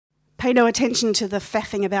Pay no attention to the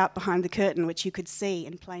faffing about behind the curtain, which you could see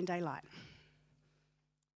in plain daylight.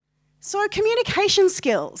 So, communication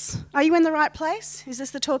skills. Are you in the right place? Is this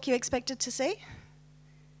the talk you expected to see?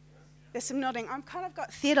 There's some nodding. I've kind of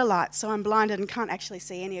got theatre lights, so I'm blinded and can't actually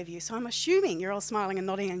see any of you. So I'm assuming you're all smiling and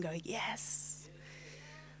nodding and going, yes.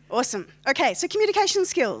 Awesome. Okay, so communication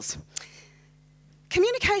skills.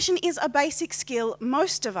 Communication is a basic skill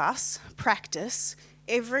most of us practice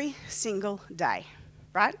every single day,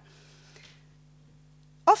 right?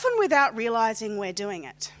 Often without realising we're doing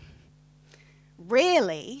it.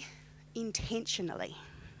 Rarely intentionally.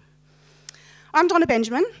 I'm Donna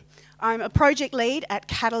Benjamin. I'm a project lead at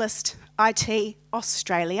Catalyst IT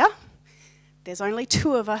Australia. There's only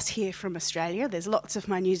 2 of us here from Australia. There's lots of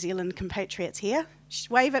my New Zealand compatriots here.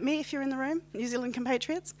 Just wave at me if you're in the room, New Zealand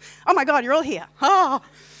compatriots. Oh my God, you're all here. Oh.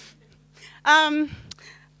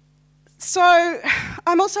 So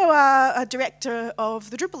I'm also a director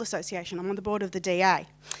of the Drupal Association. I'm on the board of the DA.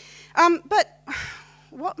 But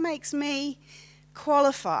what makes me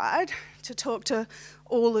qualified to talk to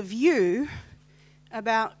all of you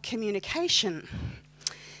about communication?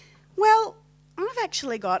 Well, I've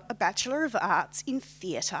actually got a Bachelor of Arts in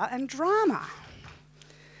Theatre and Drama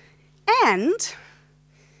and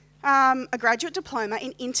a graduate diploma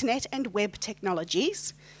in Internet and Web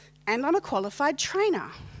Technologies, and I'm a qualified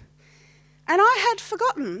trainer. And I had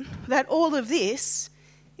forgotten that all of this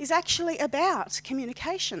is actually about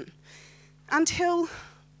communication until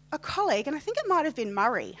a colleague, and I think it might have been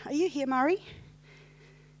Murray. Are you here, Murray?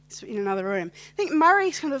 It's in another room. I think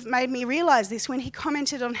Murray kind of made me realise this when he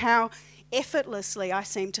commented on how effortlessly I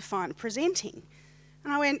seem to find presenting.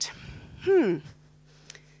 And I went,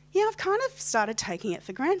 yeah, I've kind of started taking it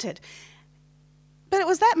for granted. But it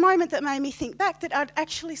was that moment that made me think back that I'd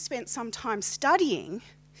actually spent some time studying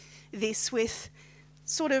this with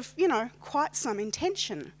sort of, you know, quite some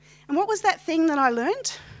intention. And what was that thing that I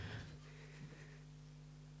learnt?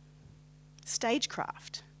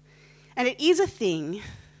 Stagecraft. And it is a thing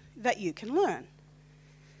that you can learn.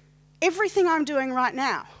 Everything I'm doing right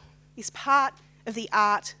now is part of the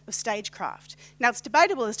art of stagecraft. Now, it's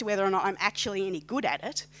debatable as to whether or not I'm actually any good at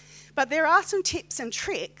it, but there are some tips and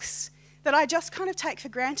tricks that I just kind of take for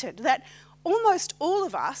granted that almost all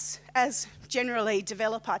of us, as generally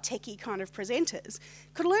developer, techie kind of presenters,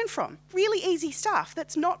 could learn from. Really easy stuff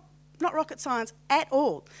that's not rocket science at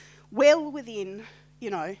all. Well within, you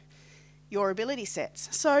know, your ability sets.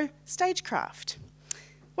 So, stagecraft.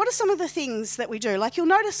 What are some of the things that we do? Like, you'll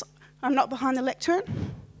notice I'm not behind the lectern,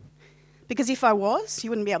 because if I was, you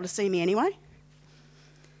wouldn't be able to see me anyway.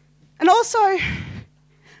 And also,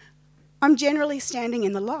 I'm generally standing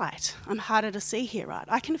in the light. I'm harder to see here, right?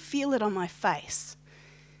 I can feel it on my face.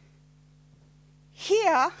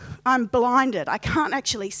 Here, I'm blinded. I can't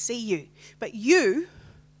actually see you, but you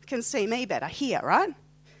can see me better here, right?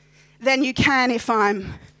 Than you can if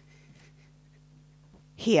I'm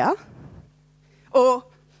here or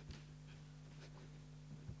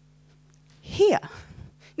here.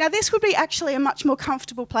 Now, this would be actually a much more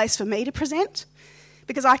comfortable place for me to present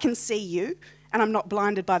because I can see you and I'm not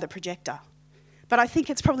blinded by the projector. But I think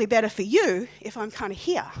it's probably better for you if I'm kind of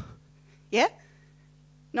here. Yeah?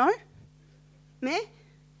 No? Meh?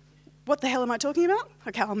 What the hell am I talking about?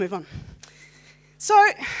 Okay, I'll move on. So,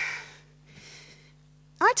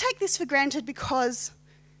 I take this for granted because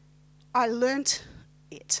I learnt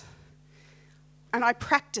it. And I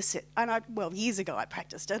practice it. And well, years ago I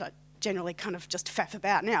practiced it. I generally kind of just faff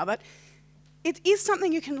about now, but it is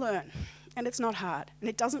something you can learn, and it's not hard, and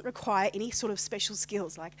it doesn't require any sort of special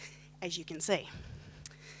skills, like, as you can see.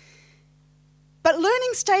 But learning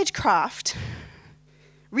stagecraft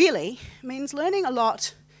really means learning a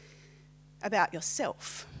lot about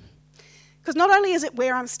yourself. Because not only is it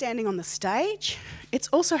where I'm standing on the stage, it's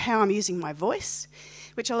also how I'm using my voice,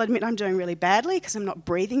 which I'll admit I'm doing really badly because I'm not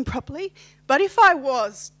breathing properly. But if I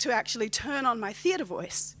was to actually turn on my theatre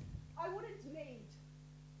voice, I wouldn't need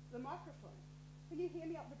the microphone. Can you hear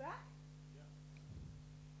me up the back? Yeah.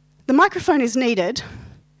 The microphone is needed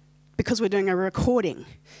because we're doing a recording.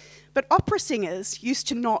 But opera singers used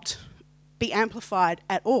to not be amplified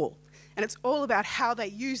at all. And it's all about how they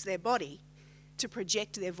use their body to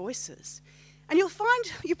project their voices. And you'll find,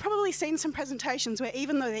 you've probably seen some presentations where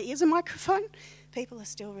even though there is a microphone, people are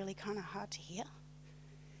still really kind of hard to hear.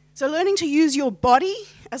 So learning to use your body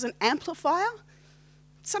as an amplifier,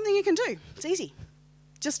 something you can do. It's easy.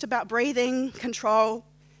 Just about breathing, control,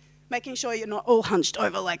 making sure you're not all hunched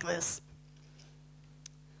over like this.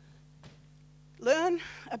 Learn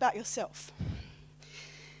about yourself.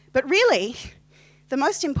 But really, the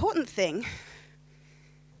most important thing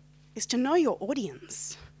is to know your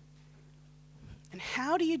audience. And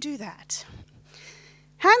how do you do that?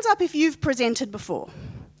 Hands up if you've presented before.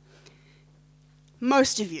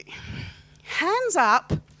 Most of you. Hands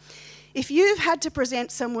up if you've had to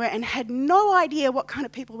present somewhere and had no idea what kind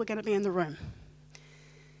of people were going to be in the room.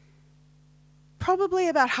 Probably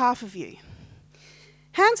about half of you.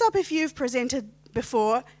 Hands up if you've presented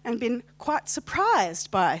before and been quite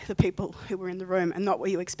surprised by the people who were in the room and not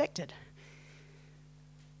what you expected.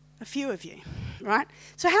 A few of you, right?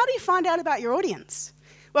 So how do you find out about your audience?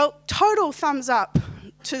 Well, total thumbs up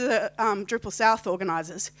to the DrupalSouth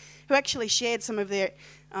organisers who actually shared some of their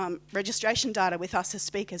registration data with us as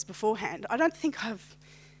speakers beforehand. I think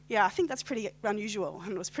that's pretty unusual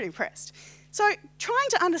and I was pretty impressed. So trying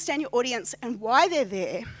to understand your audience and why they're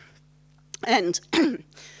there and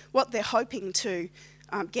what they're hoping to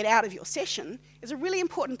get out of your session is a really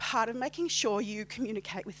important part of making sure you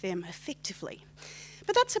communicate with them effectively.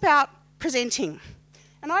 But that's about presenting.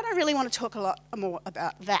 And I don't really want to talk a lot more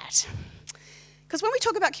about that. Because when we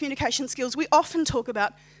talk about communication skills, we often talk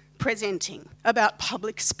about presenting, about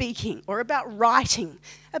public speaking, or about writing,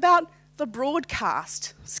 about the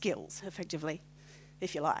broadcast skills, effectively,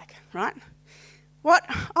 if you like, right? What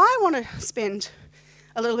I want to spend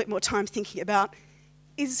a little bit more time thinking about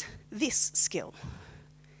is this skill.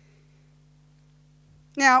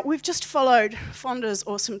 Now, we've just followed Fonda's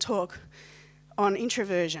awesome talk on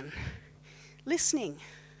introversion. Listening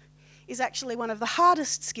is actually one of the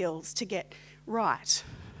hardest skills to get right.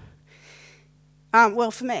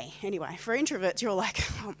 Well, for me, anyway. For introverts, you're like,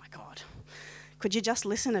 oh my God, could you just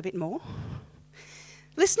listen a bit more?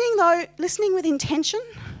 Listening, though, listening with intention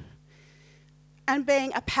and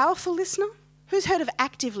being a powerful listener. Who's heard of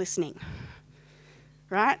active listening?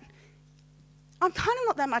 Right? I'm kind of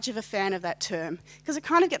not that much of a fan of that term because it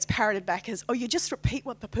kind of gets parroted back as, oh, you just repeat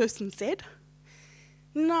what the person said?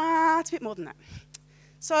 Nah, it's a bit more than that.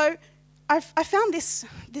 So I found this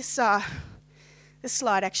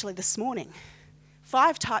slide actually this morning.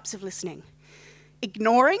 5 types of listening.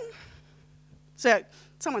 Ignoring. So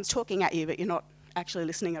someone's talking at you but you're not actually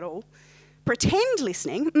listening at all. Pretend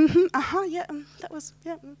listening. That was.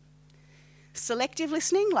 Selective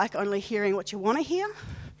listening, like only hearing what you want to hear.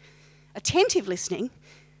 Attentive listening,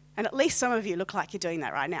 and at least some of you look like you're doing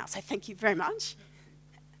that right now, so thank you very much.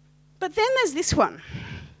 But then there's this one.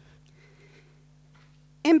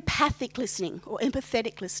 Empathic listening, or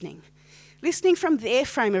empathetic listening. Listening from their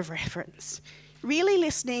frame of reference. Really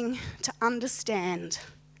listening to understand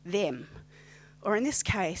them. Or in this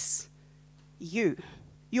case, you.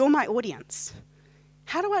 You're my audience.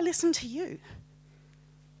 How do I listen to you?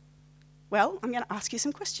 Well, I'm going to ask you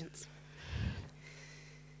some questions.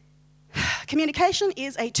 Communication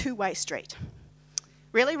is a two-way street.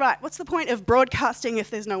 Really? Right. What's the point of broadcasting if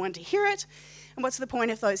there's no one to hear it? And what's the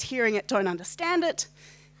point if those hearing it don't understand it?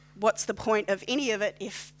 What's the point of any of it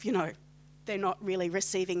if, they're not really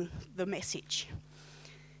receiving the message?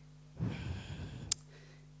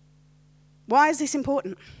 Why is this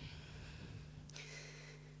important?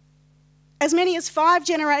 As many as 5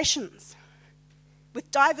 generations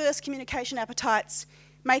with diverse communication appetites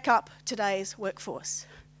make up today's workforce.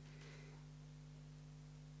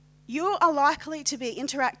 You are likely to be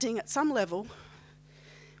interacting at some level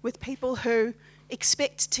with people who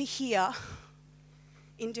expect to hear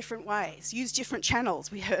in different ways, use different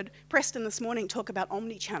channels. We heard Preston this morning talk about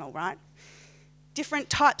omni-channel, right? Different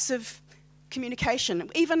types of communication.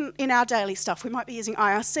 Even in our daily stuff, we might be using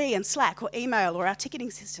IRC and Slack or email or our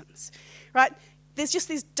ticketing systems, right? There's just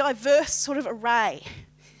this diverse sort of array.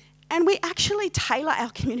 And we actually tailor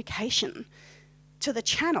our communication to the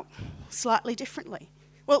channel slightly differently.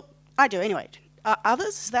 Well, I do anyway.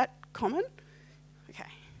 Others, is that common? Okay,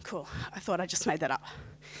 cool. I thought I just made that up.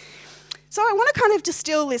 So I want to kind of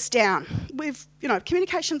distill this down.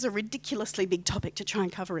 Communication's a ridiculously big topic to try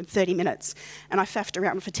and cover in 30 minutes, and I faffed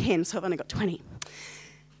around for 10, so I've only got 20.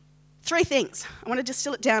 3 things. I want to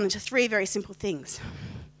distill it down into 3 very simple things.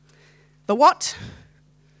 The what,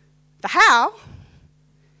 the how,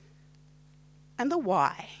 and the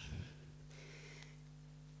why.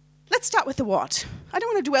 Let's start with the what. I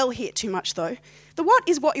don't want to dwell here too much though. The what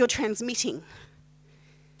is what you're transmitting.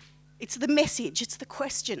 It's the message, it's the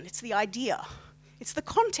question, it's the idea, it's the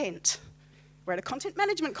content. We're at a content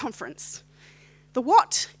management conference. The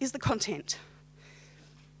what is the content.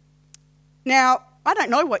 Now, I don't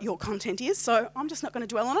know what your content is, so I'm just not going to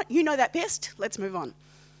dwell on it. You know that best. Let's move on.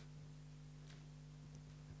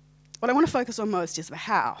 What I want to focus on most is the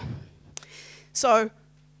how. So,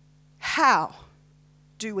 how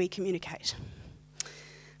do we communicate?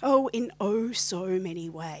 Oh, in oh so many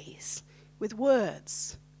ways. With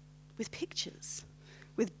words, with pictures,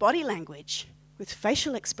 with body language, with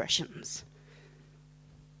facial expressions.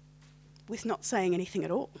 with not saying anything at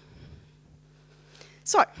all.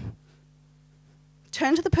 So,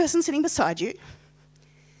 turn to the person sitting beside you,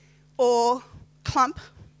 or clump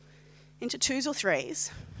into 2s or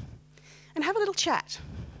 3s, and have a little chat.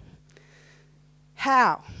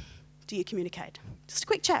 How do you communicate? Just a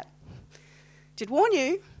quick chat. Did warn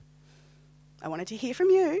you, I wanted to hear from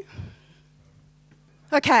you.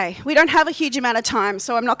 Okay, we don't have a huge amount of time,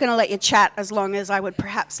 so I'm not going to let you chat as long as I would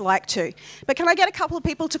perhaps like to. But can I get a couple of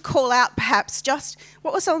people to call out perhaps just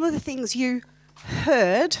what were some of the things you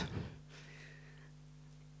heard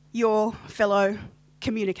your fellow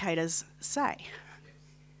communicators say?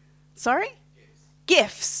 Sorry?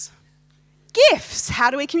 GIFs. GIFs.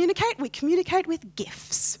 How do we communicate? We communicate with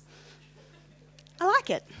GIFs. I like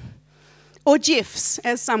it. Or GIFs,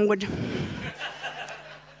 as some would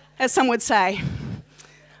say.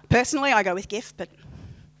 Personally, I go with GIF, but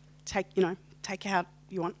take how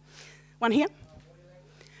you want. One here.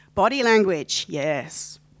 Body language,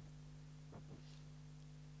 yes.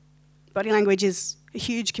 Body language is a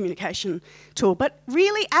huge communication tool, but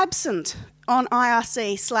really absent on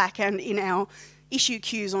IRC, Slack, and in our issue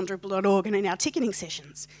queues on Drupal.org and in our ticketing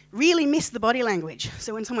sessions. Really miss the body language.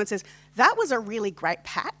 So when someone says, that was a really great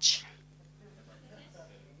patch.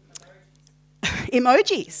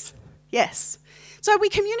 Emojis, yes. So we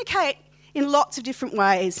communicate in lots of different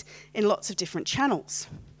ways, in lots of different channels.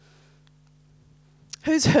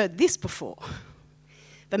 Who's heard this before?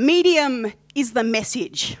 The medium is the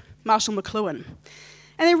message, Marshall McLuhan.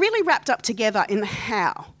 And they're really wrapped up together in the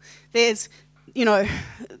how. There's,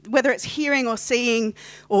 whether it's hearing or seeing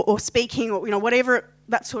or speaking or, whatever,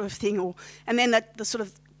 that sort of thing. And then the sort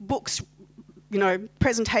of books,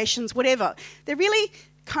 presentations, whatever. They're really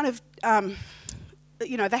kind of,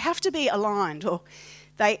 they have to be aligned or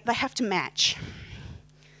they have to match.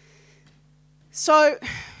 So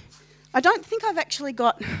I don't think I've actually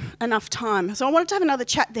got enough time. So I wanted to have another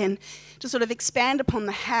chat then to sort of expand upon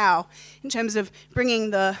the how in terms of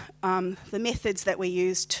bringing the methods that we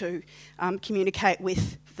use to communicate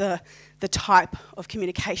with the type of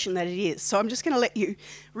communication that it is. So I'm just going to let you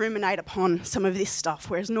ruminate upon some of this stuff,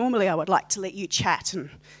 whereas normally I would like to let you chat and,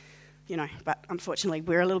 but unfortunately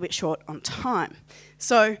we're a little bit short on time.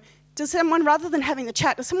 So does someone, rather than having the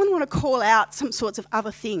chat, does someone want to call out some sorts of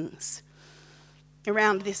other things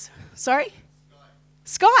around this? Sorry?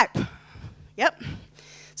 Skype. Yep.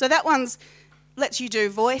 So that one's lets you do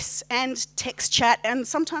voice and text chat and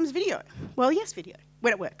sometimes video. Well, yes, video,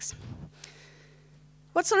 when it works.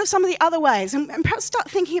 What's sort of some of the other ways? And perhaps start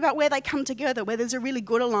thinking about where they come together, where there's a really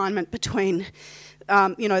good alignment between,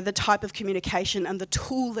 the type of communication and the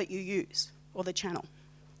tool that you use, or the channel.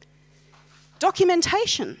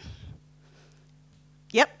 Documentation.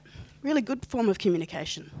 Yep, really good form of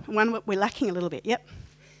communication. One we're lacking a little bit, yep.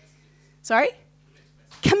 Sorry?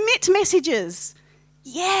 Commit messages.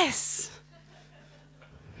 Yes.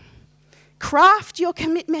 Craft your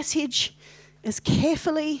commit message as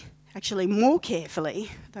carefully, actually more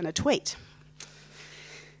carefully, than a tweet.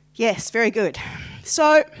 Yes, very good.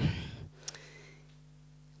 So,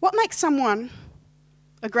 what makes someone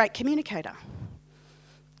a great communicator?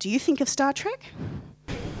 Do you think of Star Trek?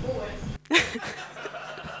 Always.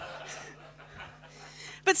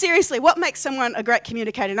 But seriously, what makes someone a great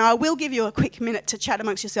communicator? Now, I will give you a quick minute to chat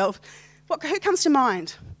amongst yourself. Who comes to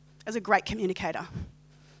mind as a great communicator?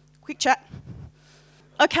 Quick chat.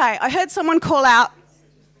 Okay, I heard someone call out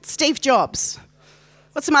Steve Jobs.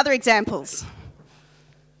 What's some other examples?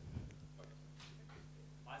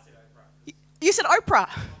 I said Oprah. You said Oprah.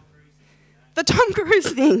 The Tom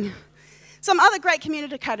Cruise thing. Some other great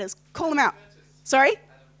communicators. Call them out. Sorry?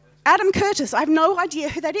 Adam Curtis. I have no idea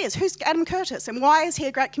who that is. Who's Adam Curtis and why is he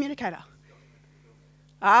a great communicator?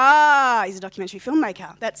 Ah, he's a documentary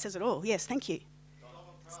filmmaker. That says it all. Yes, thank you.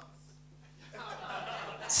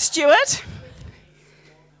 Stuart?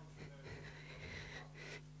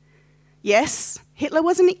 Yes, Hitler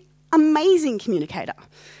was an amazing communicator.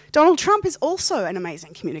 Donald Trump is also an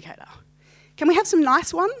amazing communicator. Can we have some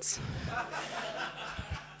nice ones?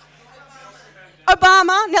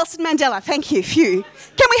 Obama, Nelson Mandela, thank you, phew.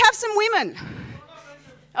 Can we have some women?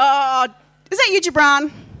 Oh, is that you,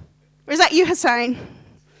 Gibran? Or is that you, Hussein?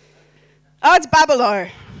 Oh, it's Babalo.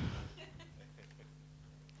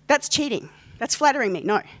 That's cheating. That's flattering me.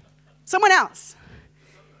 No. Someone else.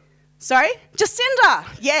 Sorry? Jacinda.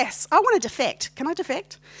 Yes. I want to defect. Can I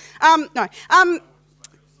defect? No.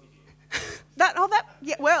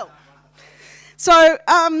 Yeah, well. So,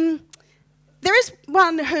 there is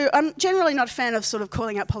one who, I'm generally not a fan of sort of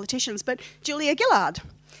calling out politicians, but Julia Gillard.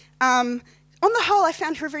 On the whole, I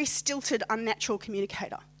found her a very stilted, unnatural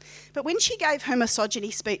communicator. But when she gave her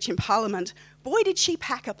misogyny speech in Parliament, boy did she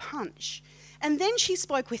pack a punch. And then she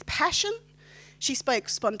spoke with passion, she spoke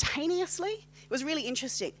spontaneously. It was really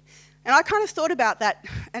interesting. And I kind of thought about that,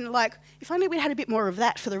 and like, if only we had a bit more of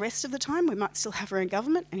that for the rest of the time, we might still have her in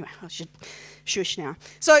government. Anyway, I should shush now.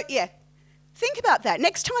 So yeah, think about that.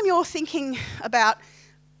 Next time you're thinking about,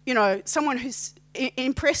 you know, someone who's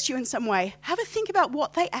impressed you in some way, have a think about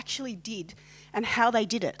what they actually did and how they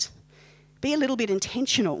did it. Be a little bit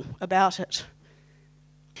intentional about it.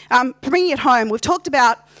 Bringing it home, we've talked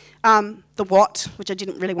about the what, which I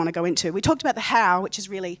didn't really want to go into. We talked about the how, which is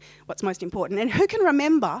really what's most important. And who can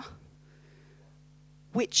remember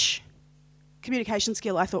which communication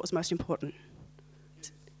skill I thought was most important?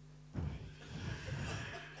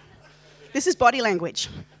 This is body language.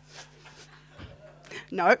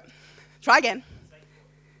 No. Try again.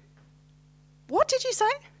 What did you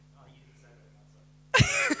say?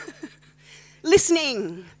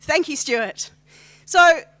 Listening. Thank you, Stuart.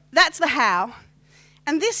 So that's the how.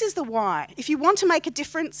 And this is the why. If you want to make a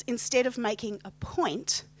difference, instead of making a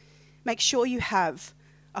point, make sure you have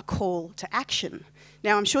a call to action.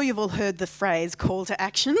 Now, I'm sure you've all heard the phrase call to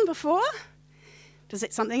action before. Is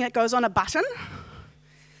it something that goes on a button?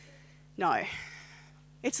 No.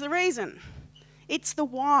 It's the reason. It's the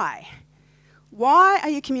why. Why are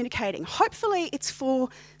you communicating? Hopefully it's for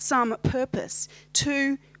some purpose,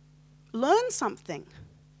 to learn something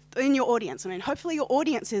in your audience. I mean, hopefully your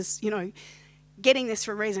audience is, you know, getting this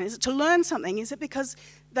for a reason. Is it to learn something? Is it because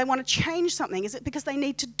they want to change something? Is it because they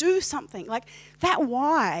need to do something? Like, that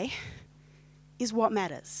why is what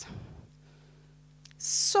matters.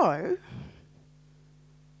 So,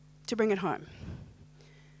 to bring it home,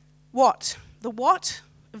 the what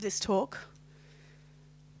of this talk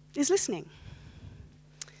is listening.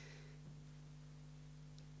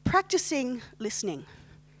 Practicing listening.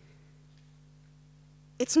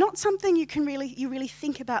 It's not something you really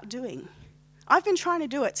think about doing. I've been trying to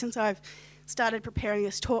do it since I've started preparing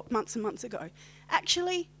this talk months and months ago.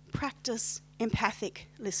 Actually, practice empathic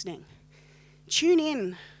listening. Tune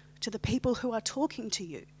in to the people who are talking to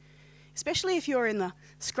you, especially if you're in the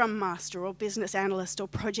Scrum Master or Business Analyst or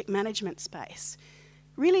Project Management space.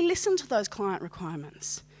 Really listen to those client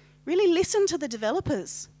requirements. Really listen to the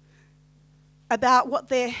developers about what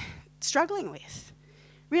they're struggling with.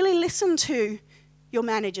 Really listen to your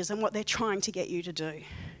managers and what they're trying to get you to do.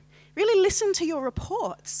 Really listen to your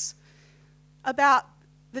reports about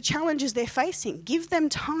the challenges they're facing. Give them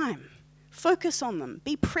time. Focus on them.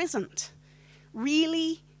 Be present.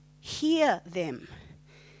 Really hear them.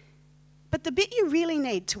 But the bit you really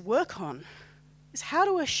need to work on is how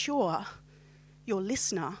to assure your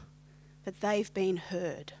listener that they've been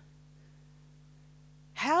heard.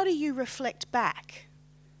 How do you reflect back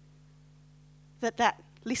that that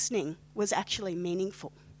listening was actually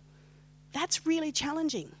meaningful? That's really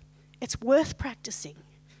challenging. It's worth practicing.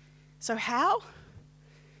 So how?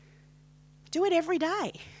 Do it every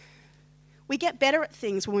day. We get better at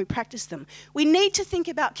things when we practice them. We need to think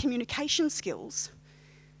about communication skills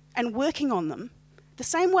and working on them the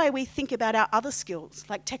same way we think about our other skills,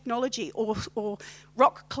 like technology or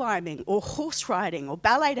rock climbing or horse riding or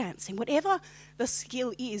ballet dancing. Whatever the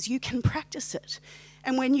skill is, you can practice it.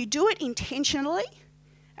 And when you do it intentionally,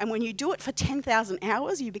 and when you do it for 10,000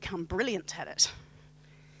 hours, you become brilliant at it.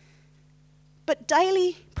 But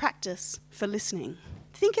daily practice for listening.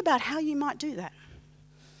 Think about how you might do that.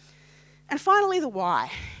 And finally, the why.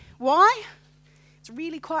 Why? It's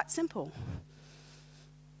really quite simple.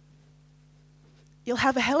 You'll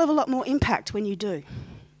have a hell of a lot more impact when you do.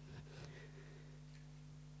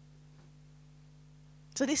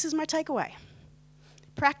 So this is my takeaway.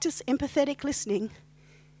 Practice empathetic listening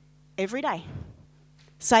every day.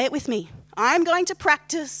 Say it with me. I'm going to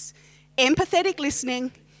practice empathetic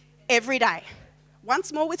listening every day.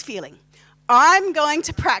 Once more with feeling. I'm going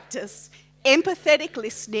to practice empathetic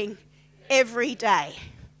listening every day.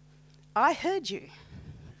 I heard you.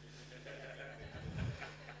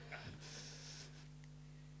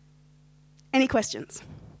 Any questions?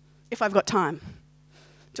 If I've got time.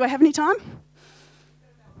 Do I have any time?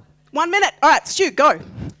 1 minute. All right, Stu, go.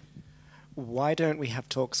 Why don't we have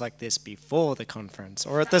talks like this before the conference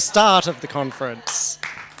or at the start of the conference?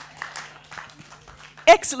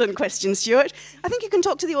 Excellent question, Stuart. I think you can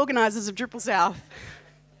talk to the organisers of DrupalSouth.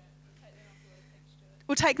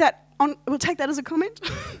 We'll take that as a comment.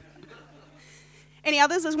 Any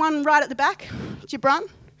others? There's one right at the back. Gibran.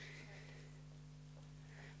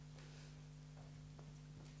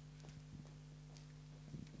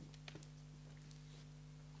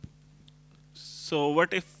 So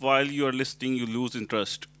what if while you are listening, you lose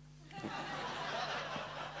interest?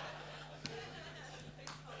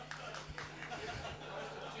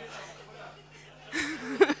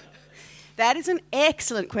 That is an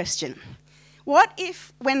excellent question. What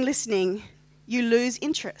if, when listening, you lose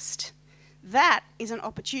interest? That is an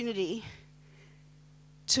opportunity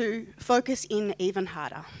to focus in even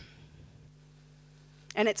harder.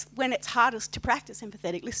 And it's when it's hardest to practice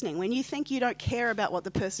empathetic listening, when you think you don't care about what the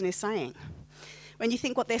person is saying, when you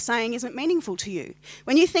think what they're saying isn't meaningful to you,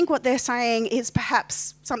 when you think what they're saying is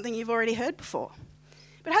perhaps something you've already heard before.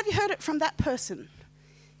 But have you heard it from that person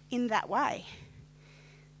in that way?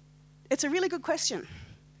 It's a really good question,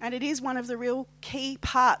 and it is one of the real key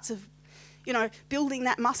parts of, building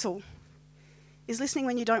that muscle, is listening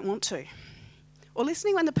when you don't want to, or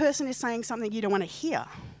listening when the person is saying something you don't want to hear,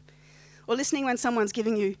 or listening when someone's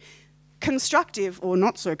giving you constructive or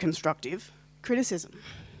not so constructive criticism.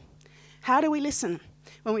 How do we listen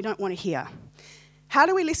when we don't want to hear? How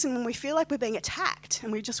do we listen when we feel like we're being attacked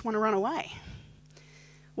and we just want to run away?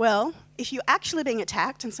 Well, if you're actually being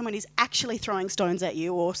attacked and someone is actually throwing stones at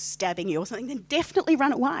you or stabbing you or something, then definitely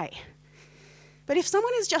run away. But if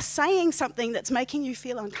someone is just saying something that's making you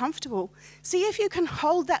feel uncomfortable, see if you can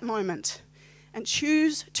hold that moment and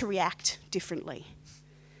choose to react differently.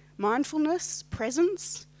 Mindfulness,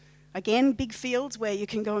 presence, again, big fields where you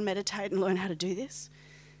can go and meditate and learn how to do this.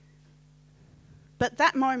 But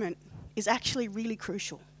that moment is actually really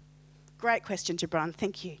crucial. Great question, Gibran,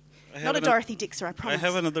 thank you. Not a Dorothy Dixer, I promise. I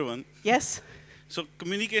have another one. Yes? So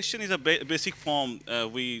communication is a basic form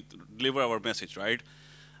we deliver our message, right?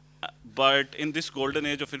 But in this golden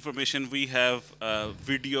age of information, we have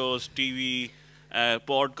videos, TV,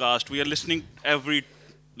 podcast. We are listening out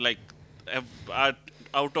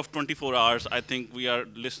of 24 hours, I think we are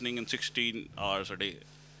listening in 16 hours a day.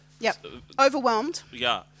 Yep. Overwhelmed.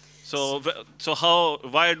 Yeah. So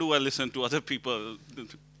why do I listen to other people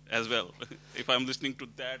as well, if I'm listening to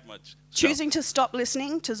that much stuff? Choosing to stop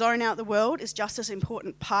listening, to zone out the world, is just as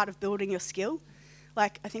important part of building your skill.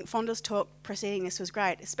 Like, I think Fonda's talk preceding this was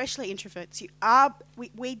great, especially introverts.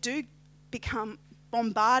 We do become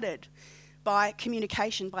bombarded by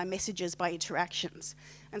communication, by messages, by interactions.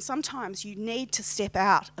 And sometimes you need to step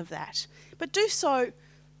out of that. But do so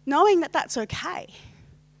knowing that that's okay.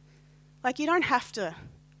 Like, you don't have to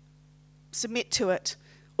submit to it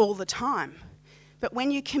all the time. But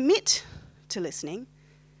when you commit to listening,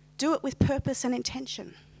 do it with purpose and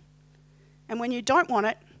intention. And when you don't want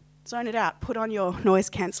it, zone it out. Put on your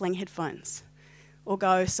noise-cancelling headphones or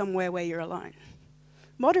go somewhere where you're alone.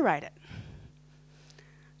 Moderate it.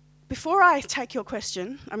 Before I take your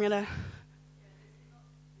question, I'm going to...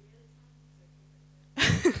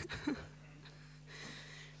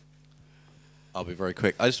 I'll be very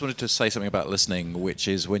quick. I just wanted to say something about listening, which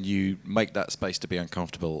is when you make that space to be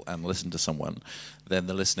uncomfortable and listen to someone, then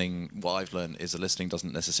the listening, what I've learned is the listening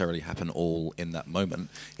doesn't necessarily happen all in that moment.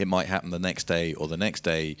 It might happen the next day or the next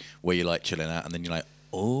day where you're like chilling out and then you're like,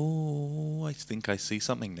 oh, I think I see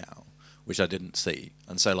something now, which I didn't see.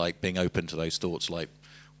 And so like being open to those thoughts, like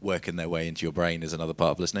working their way into your brain is another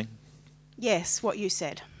part of listening. Yes, what you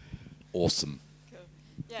said. Awesome. Cool.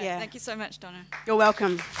 Yeah, thank you so much, Donna. You're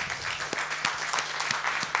welcome.